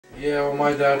Yeah, well,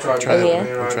 my dad tried to I'm hit me.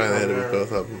 trying to hit it with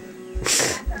both of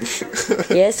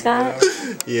them. Yeah, Scott?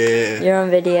 Yeah. You're on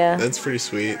video. That's pretty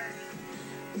sweet.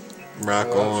 Rock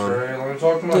Oh, on. that's great. Let me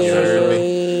talk to my You sister. heard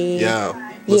me? Yo,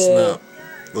 listen up.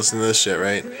 Listen to this shit,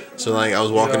 right? So, like, I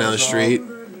was walking down the street,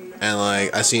 and,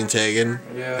 like, I seen Tegan,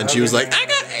 and she was like, I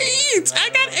got AIDS! I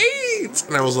got AIDS!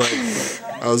 And I was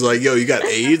like, yo, you got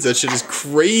AIDS? That shit is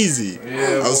crazy.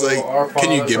 Yeah, I was like, our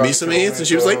can you father give me tried some to kill AIDS? me, And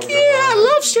she was so like, yeah,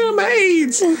 I love some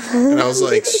AIDS. And I was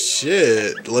like,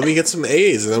 shit, let me get some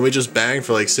AIDS. And then we just banged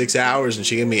for like 6 hours, and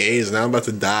she gave me AIDS, and now I'm about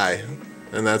to die.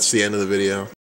 And that's the end of the video.